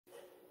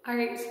All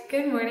right,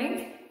 good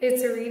morning.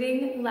 It's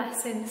reading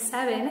lesson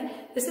 7.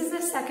 This is the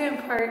second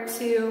part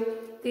to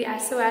the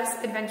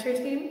SOS adventure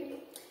team.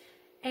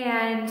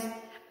 And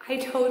I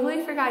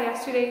totally forgot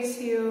yesterday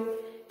to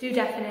do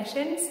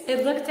definitions.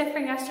 It looked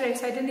different yesterday,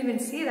 so I didn't even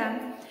see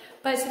them.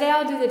 But today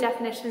I'll do the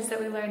definitions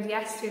that we learned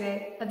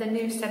yesterday of the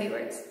new study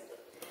words.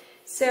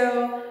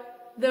 So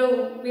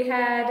we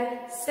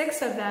had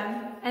 6 of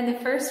them, and the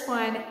first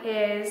one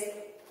is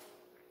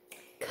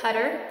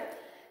cutter.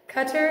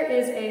 Cutter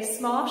is a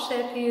small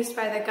ship used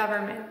by the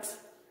government.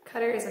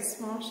 Cutter is a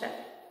small ship.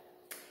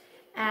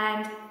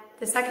 And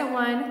the second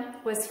one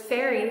was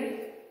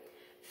ferry.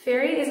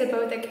 Ferry is a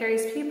boat that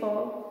carries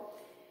people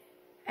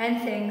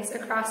and things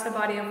across a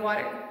body of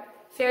water.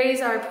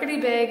 Ferries are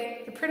pretty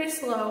big, they're pretty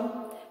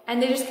slow,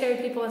 and they just carry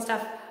people and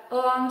stuff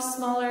along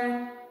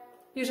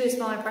usually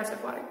smaller parts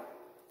of water.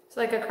 So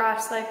like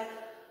across like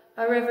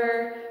a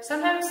river.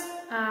 Sometimes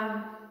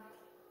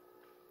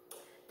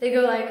they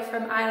go like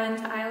from island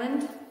to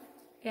island.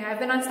 Yeah, I've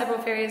been on several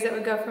ferries that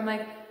would go from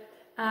like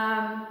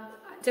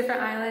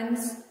different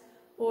islands,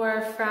 or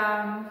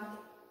from,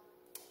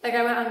 like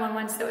I went on one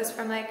once that was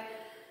from like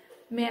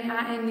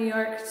Manhattan, New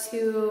York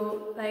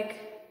to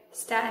like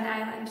Staten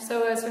Island.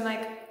 So it was from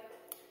like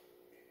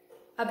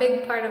a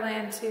big part of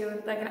land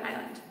to like an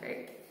island,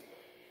 right?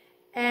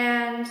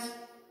 And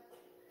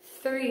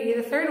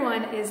the third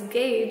one is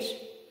gauge.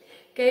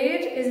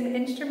 Gauge is an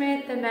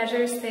instrument that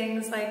measures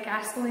things like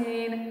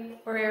gasoline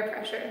or air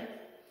pressure.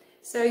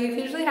 So you can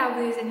usually have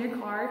these in your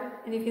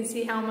car, and you can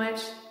see how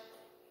much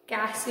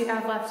gas you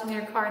have left in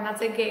your car, and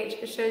that's a gauge.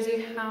 It shows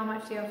you how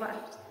much you have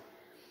left.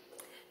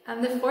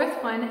 The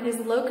fourth one is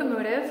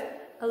locomotive.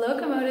 A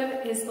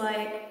locomotive is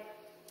like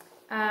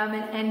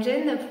an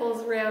engine that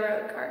pulls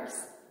railroad cars.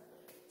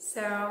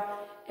 So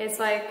it's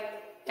like,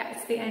 yeah,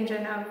 it's the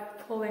engine of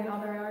pulling all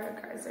the railroad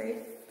cars,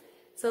 right?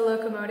 So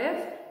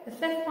locomotive. The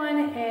fifth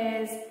one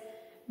is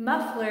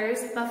mufflers.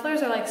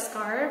 Mufflers are like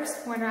scarves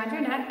worn around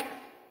your neck,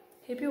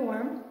 keep you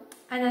warm.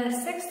 And then the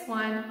sixth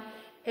one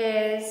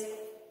is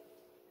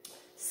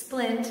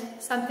splint,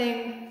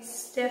 something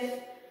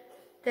stiff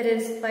that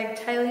is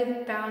like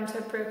tightly bound to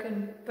a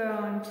broken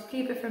bone to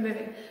keep it from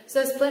moving. So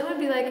a splint would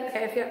be like,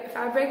 okay, if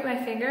I break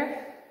my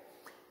finger,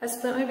 a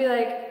splint would be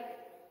like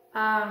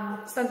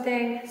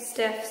something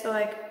stiff, so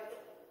like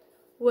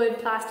wood,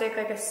 plastic,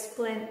 like a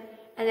splint,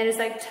 and then it's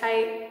like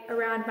tight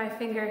around my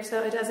finger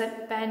so it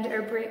doesn't bend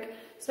or break.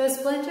 So a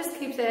splint just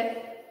keeps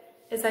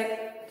it's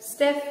like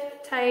stiff,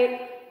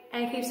 tight,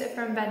 and keeps it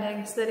from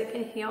bending so that it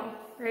can heal,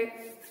 right?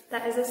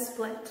 That is a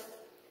splint.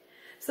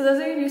 So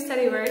those are your new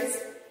study words.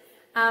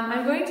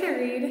 I'm going to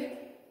read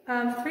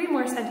 3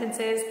 more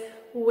sentences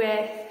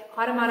with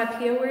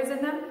automatopoeia words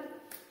in them.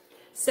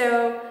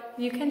 So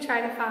you can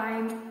try to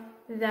find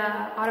the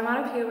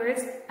automatopoeia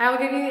words. I will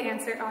give you the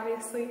answer,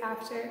 obviously,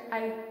 after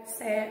I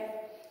say it.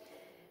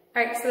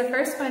 All right, so the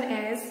first one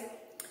is,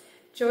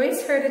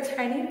 Joyce heard a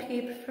tiny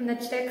peep from the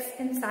chicks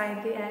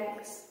inside the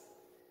eggs.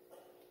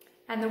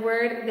 And the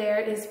word there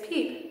is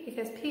peep,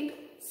 because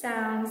peep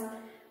sounds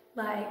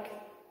like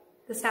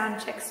the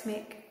sound chicks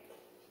make.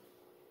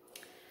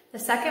 The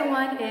second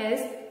one is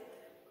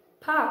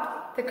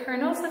pop. The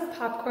kernels of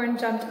popcorn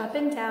jumped up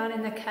and down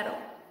in the kettle.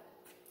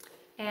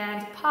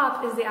 And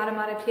pop is the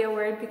automatopoeia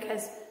word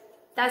because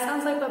that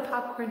sounds like what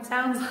popcorn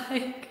sounds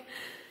like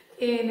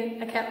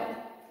in a kettle,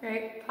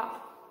 right?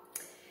 Pop.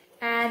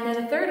 And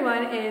then the third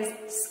one is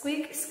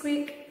squeak,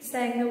 squeak,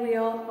 sang the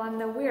wheel on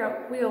the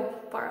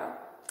wheelbarrow.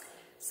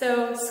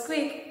 So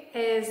squeak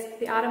is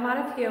the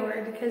automatopoeia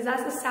word because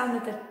that's the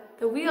sound that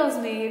the wheels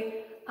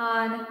made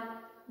on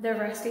the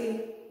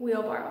rusty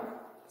wheelbarrow.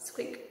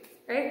 Squeak,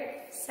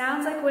 right?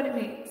 Sounds like what it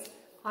means.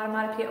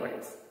 Automatopoeia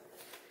words.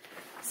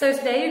 So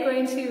today you're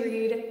going to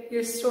read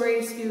your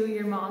story to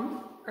your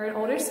mom or an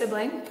older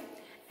sibling.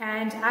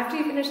 And after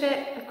you finish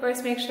it, of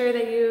course, make sure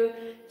that you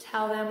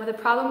tell them what the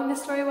problem in the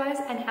story was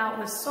and how it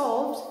was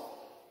solved.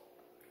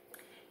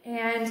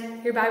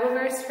 And your Bible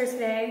verse for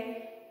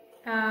today,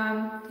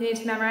 you need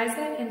to memorize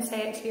it and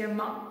say it to your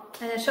mom.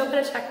 And then she'll put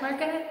a check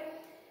mark in it.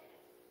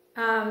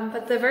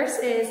 But the verse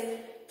is,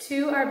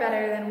 2 are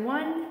better than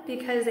 1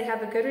 because they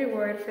have a good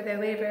reward for their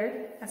labor.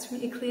 That's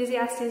from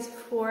Ecclesiastes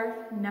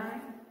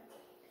 4:9.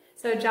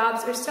 So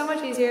jobs are so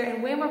much easier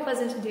and way more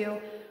pleasant to do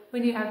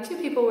when you have 2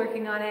 people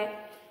working on it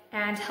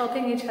and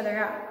helping each other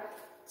out.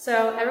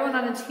 So everyone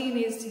on a team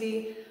needs to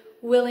be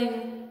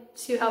willing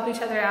to help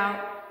each other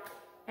out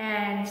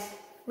and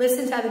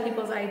listen to other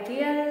people's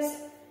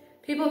ideas.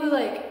 People who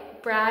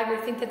like brag or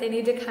think that they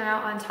need to come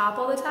out on top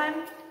all the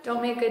time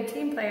don't make good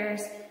team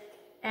players,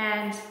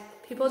 and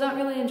people don't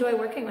really enjoy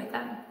working with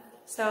them.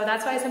 So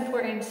that's why it's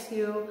important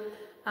to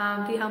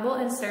be humble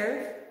and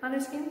serve on a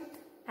team,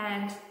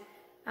 and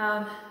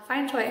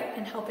find joy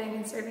in helping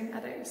and serving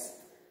others.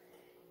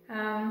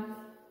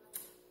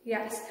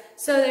 Yes,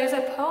 so there's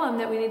a poem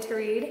that we need to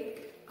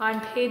read on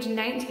page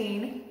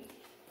 19.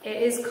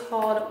 It is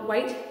called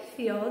White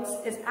Fields.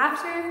 It's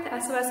after the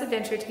SOS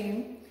Adventure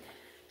Team.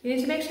 You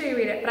need to make sure you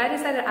read it, but I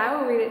decided I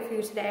will read it for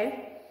you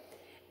today.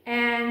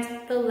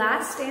 And the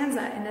last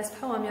stanza in this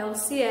poem, you'll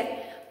see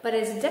it but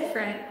it's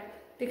different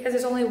because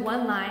there's only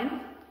one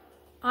line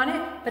on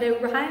it, but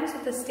it rhymes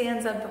with the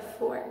stanza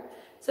before.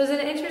 So it's an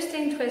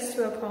interesting twist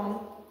to a poem,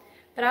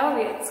 but I will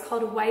read it. It's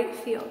called White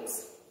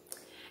Fields.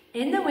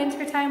 In the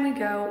wintertime we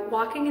go,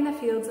 walking in the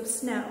fields of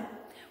snow,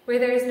 where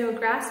there is no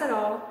grass at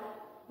all,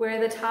 where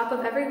the top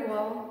of every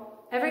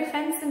wall, every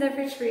fence and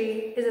every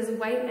tree is as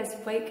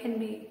white can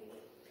be.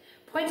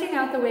 Pointing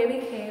out the way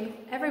we came,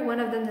 every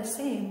one of them the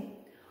same.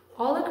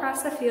 All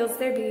across the fields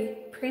there be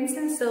prints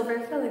in silver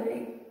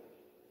filigree.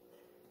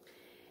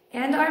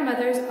 And our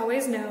mothers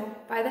always know,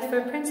 by the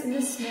footprints in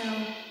the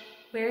snow,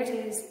 where it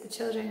is the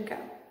children go.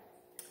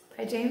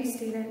 By James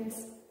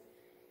Stephens.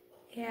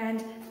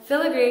 And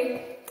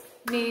filigree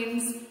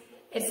means,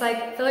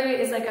 filigree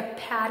is like a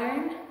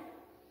pattern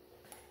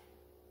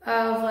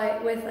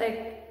of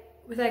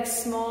with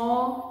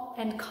small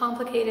and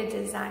complicated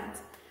designs.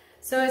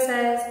 So it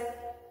says,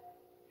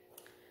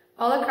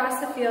 all across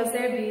the fields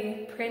there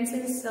be prints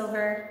in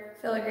silver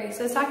filigree.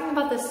 So it's talking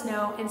about the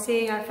snow and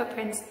seeing our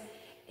footprints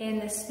in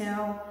the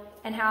snow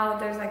and how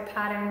there's like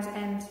patterns,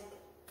 and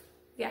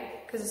yeah,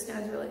 because the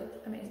snow is really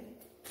amazing.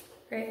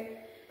 Great.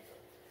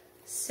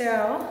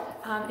 So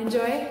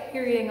enjoy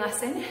your reading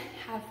lesson,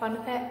 have fun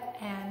with it,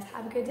 and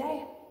have a good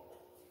day.